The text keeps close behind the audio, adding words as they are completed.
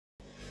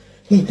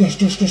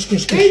Gosh. Eat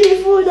the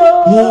food,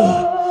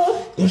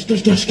 oh. Gosh.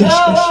 Sit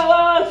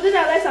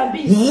down, rice and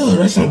beans. Oh,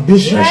 rice and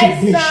beans. Rice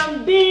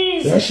and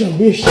beans.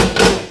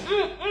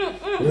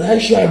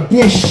 Rice and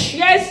beans.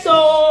 Yes, so.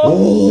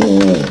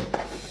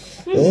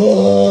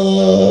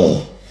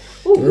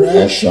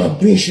 Rice and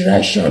beans.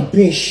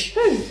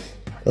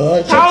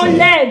 Cow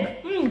leg.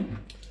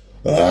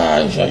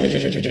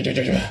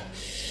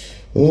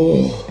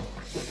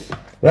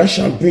 Rice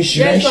and beans.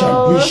 Yes,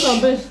 Rice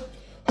and beans.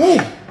 Hey.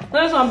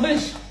 Rice and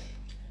beans.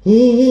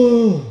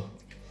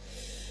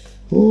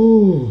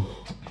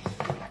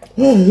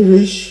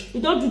 Rich.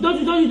 You don't do.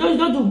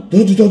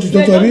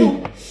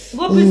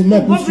 My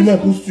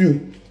boost you.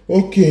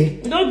 Okay.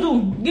 You don't do.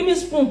 Give me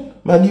spoon.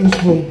 Give me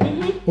spoon.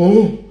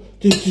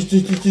 Take.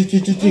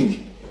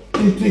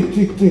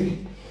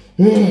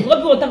 Go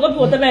put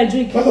water, man,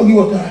 drink. I can give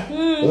water.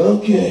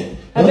 Okay.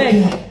 I beg.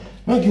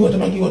 Give water.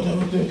 Give water.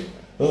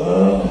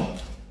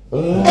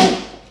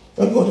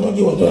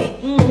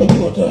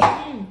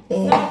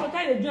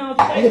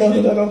 Okay.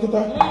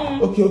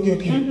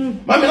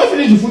 Mommy, not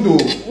finish the food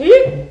though.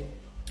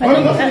 I'm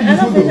not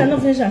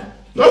finished.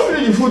 Not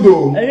finish the food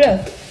though.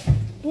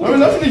 Mommy,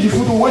 not finish the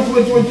food though. Wait.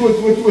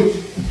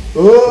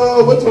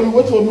 Oh, wait for me. You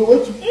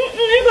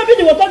go be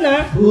the water now.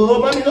 Oh,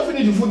 mommy, not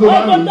finish the food though.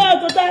 Mommy,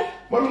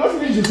 not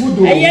finish the food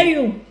though. I hear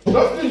you.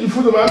 Not finish the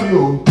food though, mommy.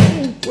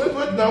 Wait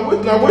now.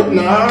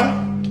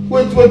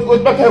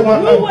 Wait, back here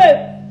one.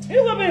 You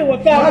go be the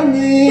water.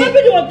 Mommy. Go be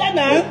the water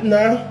now.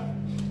 Nah.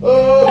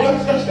 Oh,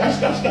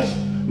 gosh.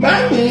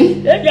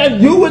 Mommy.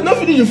 Yes. You will not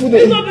finish the food.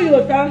 You go be the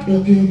water.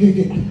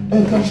 Okay.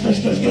 Gosh.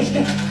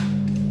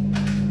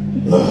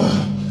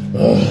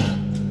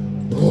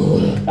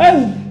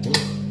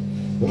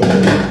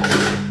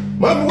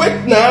 Mommy, wait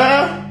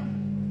now.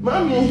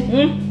 Mommy.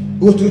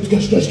 Wait,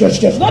 gosh.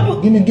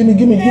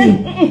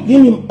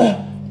 Give me.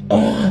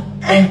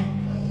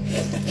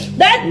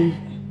 Dad.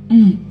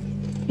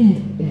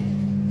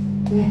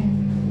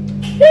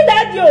 Hey,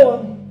 Dad, yo.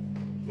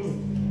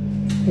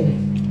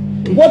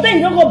 Water, you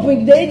don't go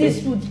bring. They eat this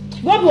food.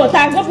 Go to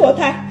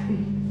water.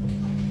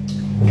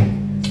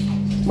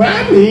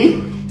 Mommy.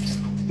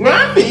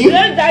 You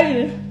don't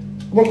die.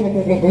 Come on.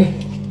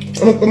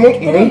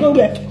 Go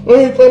get.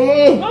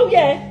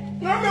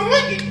 You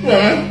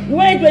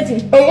want it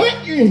waiting? I want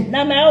you.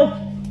 Now my own.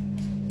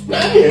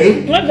 Mommy.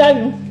 Not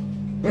daddy.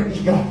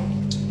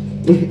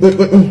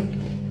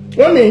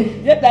 Mommy.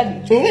 Let daddy.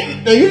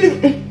 You leave.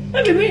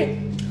 Let me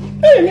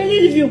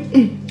leave you.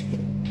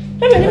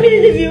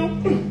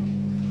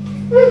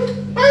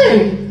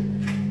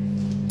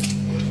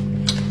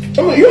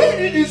 Mommy, you want to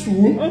eat this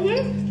food?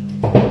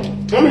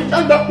 Mommy,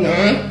 stand up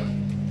now.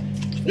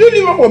 You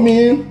leave it for me.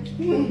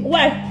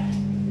 Why?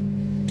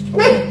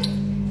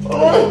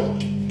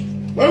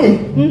 Mommy.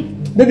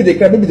 Baby, they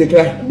cry. Baby,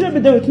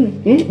 there with me.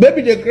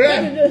 Baby, they cry.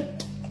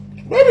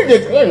 Baby, they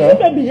cry now.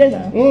 Baby, there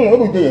now.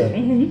 Baby, there.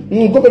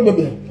 Go back,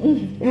 baby.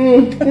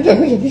 Finish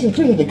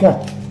the cry.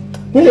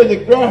 Finish the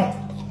cry.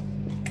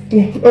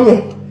 Mommy.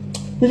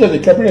 Finish the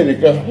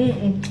cry.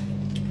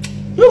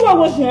 You go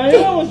wash your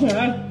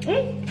hand.